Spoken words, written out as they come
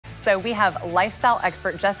So we have lifestyle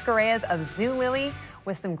expert Jessica Reyes of Zulily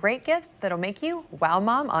with some great gifts that'll make you wow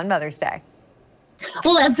mom on Mother's Day.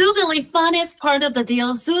 Well, at Zulily, fun is part of the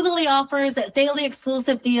deal. Zulily offers daily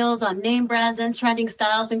exclusive deals on name brands and trending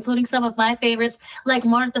styles, including some of my favorites like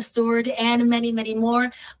Martha Stewart and many, many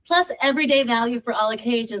more, plus everyday value for all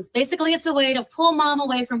occasions. Basically, it's a way to pull mom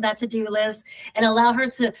away from that to-do list and allow her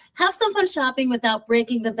to have some fun shopping without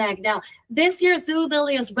breaking the bank. Now, this year,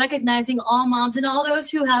 Zulily is recognizing all moms and all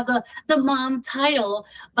those who have the mom title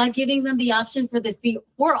by giving them the option for the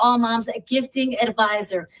For All Moms Gifting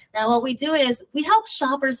Advisor. Now, what we do is we help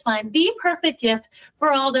shoppers find the perfect gift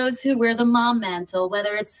for all those who wear the mom mantle,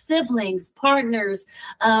 whether it's siblings, partners,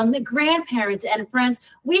 grandparents, and friends.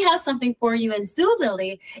 We have something for you, and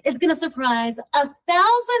Zulily is going to surprise 1,000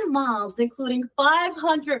 moms, including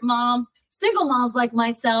 500 moms, single moms like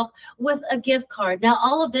myself, with a gift card. Now,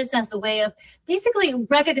 all of this as a way of basically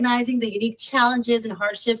recognizing the unique challenges and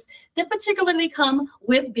hardships that particularly come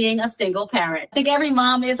with being a single parent. I think every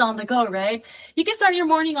mom is on the go, right? You can start your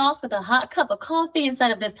morning off with a hot cup of coffee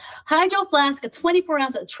inside of this Hydro Flask, a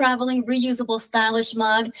 24-ounce traveling, reusable, stylish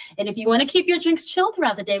mug. And if you want to keep your drinks chilled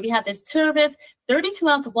throughout the day, we have this Turvis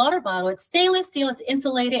 32-ounce water bottle. It's stainless steel, it's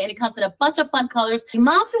insulated, and it comes in a bunch of fun colors.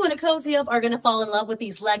 Moms who want to cozy up are going to fall in love with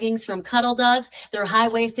these leggings from Cuddle Duds. They're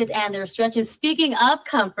high-waisted and they're stretches. Speaking of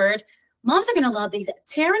comfort, moms are going to love these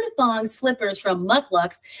Terran thong slippers from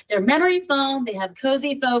Mukluks. They're memory foam. They have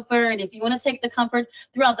cozy faux fur. And if you want to take the comfort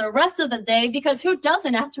throughout the rest of the day, because who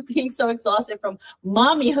doesn't after being so exhausted from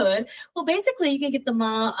mommyhood? Well, basically, you can get a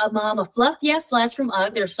mom a fluff yes slash from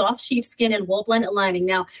UGG. They're soft sheepskin and wool blended lining.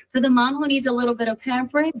 Now, for the mom who needs a little bit of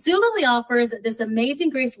pampering, Zulily offers this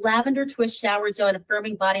Amazing Grace lavender twist shower gel and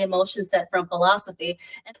affirming body emotion set from Philosophy.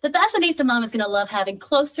 And the fashionista mom is going to love having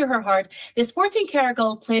close to her heart this 14-karat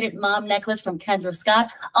gold-plated mom necklace from Kendra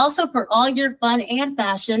Scott. Also, for all your fun and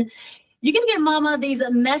fashion, you can get mama these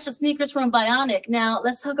mesh sneakers from Bionic. Now,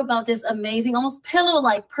 let's talk about this amazing, almost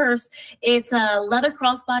pillow-like purse. It's a leather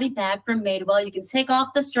crossbody bag from Madewell. You can take off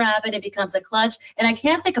the strap and it becomes a clutch. And I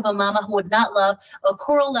can't think of a mama who would not love a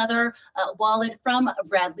coral leather wallet from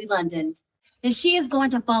Bradley London. And she is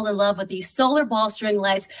going to fall in love with these solar ball string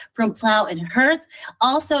lights from Plow and Hearth.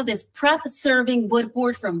 Also, this prep serving wood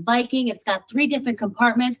board from Viking. It's got 3 different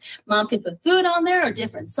compartments. Mom can put food on there or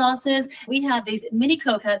different sauces. We have these mini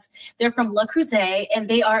cocottes. They're from Le Creuset, and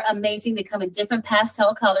they are amazing. They come in different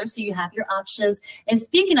pastel colors, so you have your options. And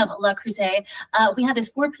speaking of Le Creuset, we have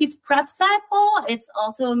this 4-piece prep set bowl. It's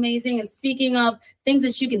also amazing. And speaking of things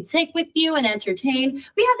that you can take with you and entertain,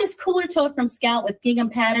 we have this cooler tote from Scout with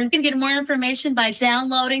gingham pattern. You can get more information by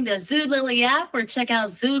downloading the Zulily app or check out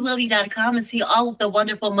Zulily.com and see all of the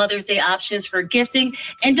wonderful Mother's Day options for gifting.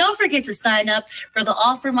 And don't forget to sign up for the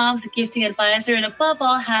All for Moms Gifting Advisor. And above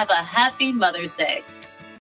all, have a happy Mother's Day.